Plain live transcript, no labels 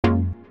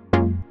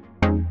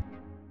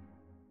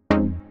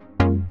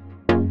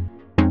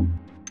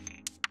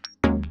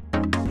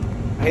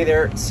Hey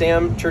there,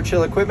 Sam,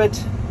 Churchill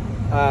Equipment.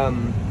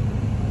 Fendt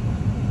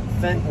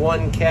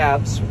ONE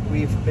cabs,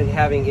 we've been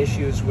having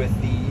issues with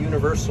the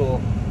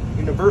Universal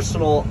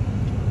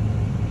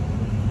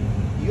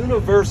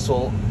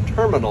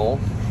Terminal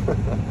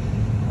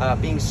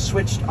being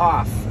switched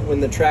off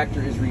when the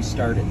tractor is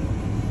restarted.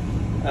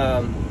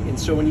 And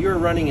so when you're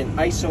running an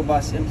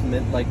ISOBUS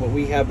implement like what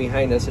we have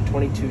behind us, a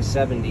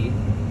 2270,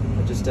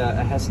 just a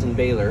Heston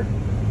baler,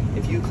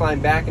 if you climb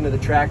back into the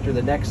tractor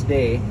the next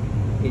day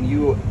and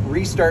you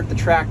restart the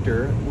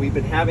tractor, we've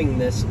been having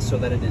this so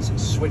that it is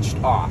switched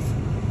off.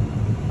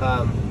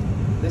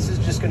 This is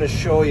just going to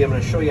show you, I'm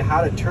going to show you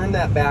how to turn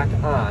that back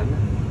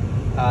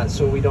on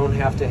so we don't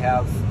have to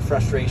have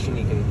frustration.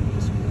 You can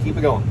just keep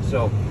it going.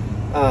 So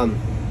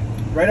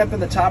right up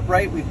in the top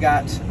right, we've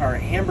got our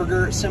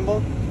hamburger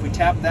symbol. If we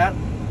tap that,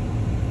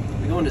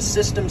 we go into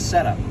System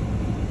Setup.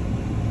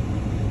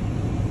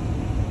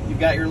 You've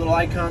got your little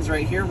icons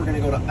right here. We're going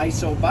to go to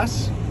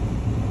ISOBUS.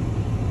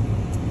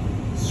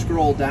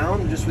 Scroll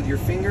down just with your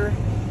finger.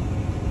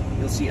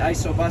 You'll see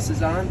ISOBUS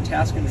is on,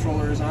 Task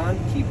Controller is on.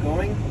 Keep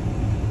going.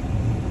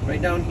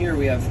 Right down here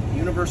we have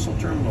Universal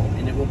Terminal,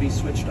 and it will be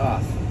switched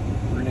off.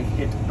 We're going to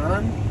hit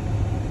on,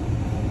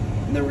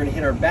 and then we're going to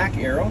hit our back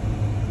arrow.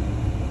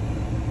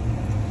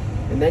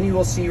 And then you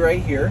will see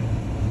right here,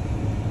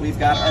 we've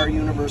got our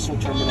Universal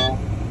Terminal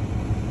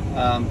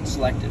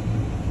selected.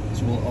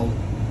 So we'll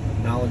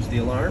acknowledge the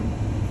alarm.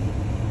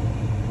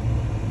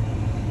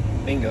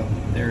 Bingo,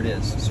 there it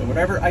is. So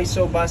whatever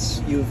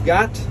ISOBUS you've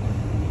got,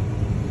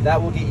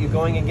 that will get you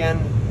going again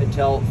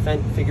until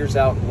Fendt figures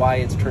out why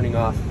it's turning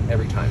off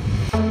every time.